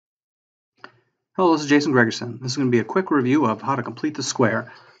Hello, this is Jason Gregerson. This is going to be a quick review of how to complete the square.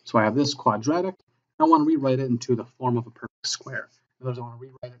 So I have this quadratic. I want to rewrite it into the form of a perfect square. In other words, I want to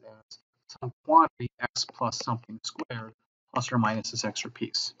rewrite it as some quantity x plus something squared plus or minus this extra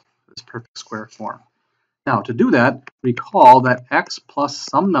piece, this perfect square form. Now to do that, recall that x plus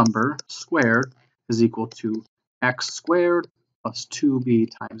some number squared is equal to x squared plus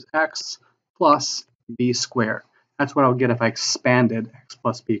 2b times x plus b squared. That's what I would get if I expanded x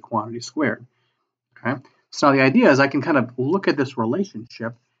plus b quantity squared. Okay, so now the idea is I can kind of look at this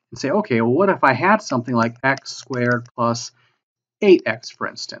relationship and say, okay, well, what if I had something like x squared plus 8x, for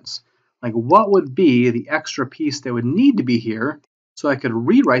instance? Like, what would be the extra piece that would need to be here so I could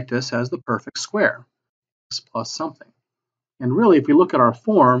rewrite this as the perfect square, x plus something? And really, if we look at our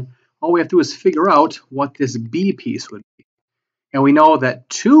form, all we have to do is figure out what this b piece would be. And we know that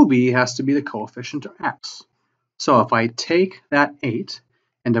 2b has to be the coefficient of x. So if I take that 8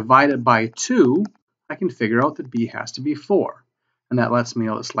 and divide it by 2, I can figure out that b has to be 4. And that lets me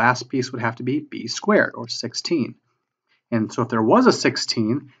know this last piece would have to be b squared, or 16. And so if there was a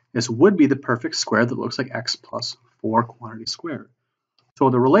 16, this would be the perfect square that looks like x plus 4 quantity squared. So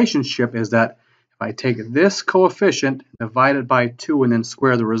the relationship is that if I take this coefficient, divide it by 2, and then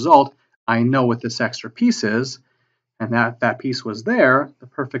square the result, I know what this extra piece is, and that piece was there, the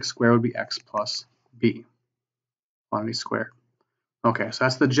perfect square would be x plus b, quantity squared. Okay, so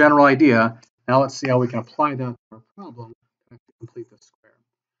that's the general idea. Now let's see how we can apply that to our problem to complete this square.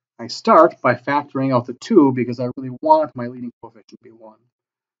 I start by factoring out the 2 because I really want my leading coefficient to be 1.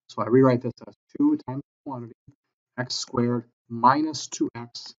 So I rewrite this as 2 times quantity x squared minus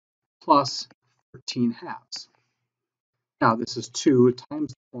 2x plus 13 halves. Now this is 2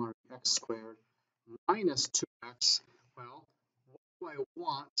 times the quantity x squared minus 2x. Well, what do I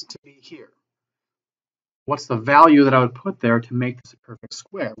want to be here? What's the value that I would put there to make this a perfect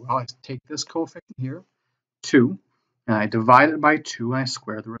square? Well, I take this coefficient here, 2, and I divide it by 2 and I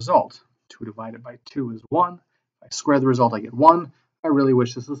square the result. 2 divided by 2 is 1. If I square the result, I get 1. I really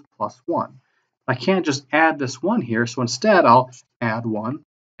wish this was plus 1. I can't just add this 1 here, so instead I'll add 1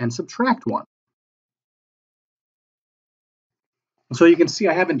 and subtract 1. So you can see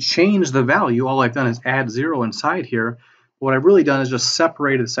I haven't changed the value. All I've done is add 0 inside here. What I've really done is just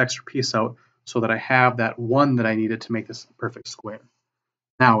separated this extra piece out so that I have that 1 that I needed to make this a perfect square.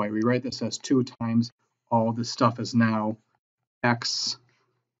 Now I rewrite this as 2 times all this stuff is now x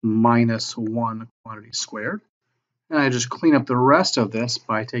minus 1 quantity squared. And I just clean up the rest of this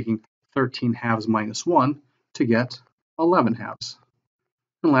by taking 13 halves minus 1 to get 11 halves.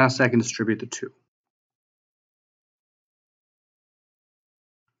 And last I can distribute the 2.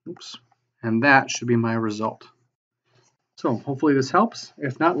 Oops. And that should be my result. So hopefully this helps.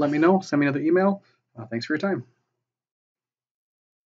 If not, let me know. Send me another email. Thanks for your time.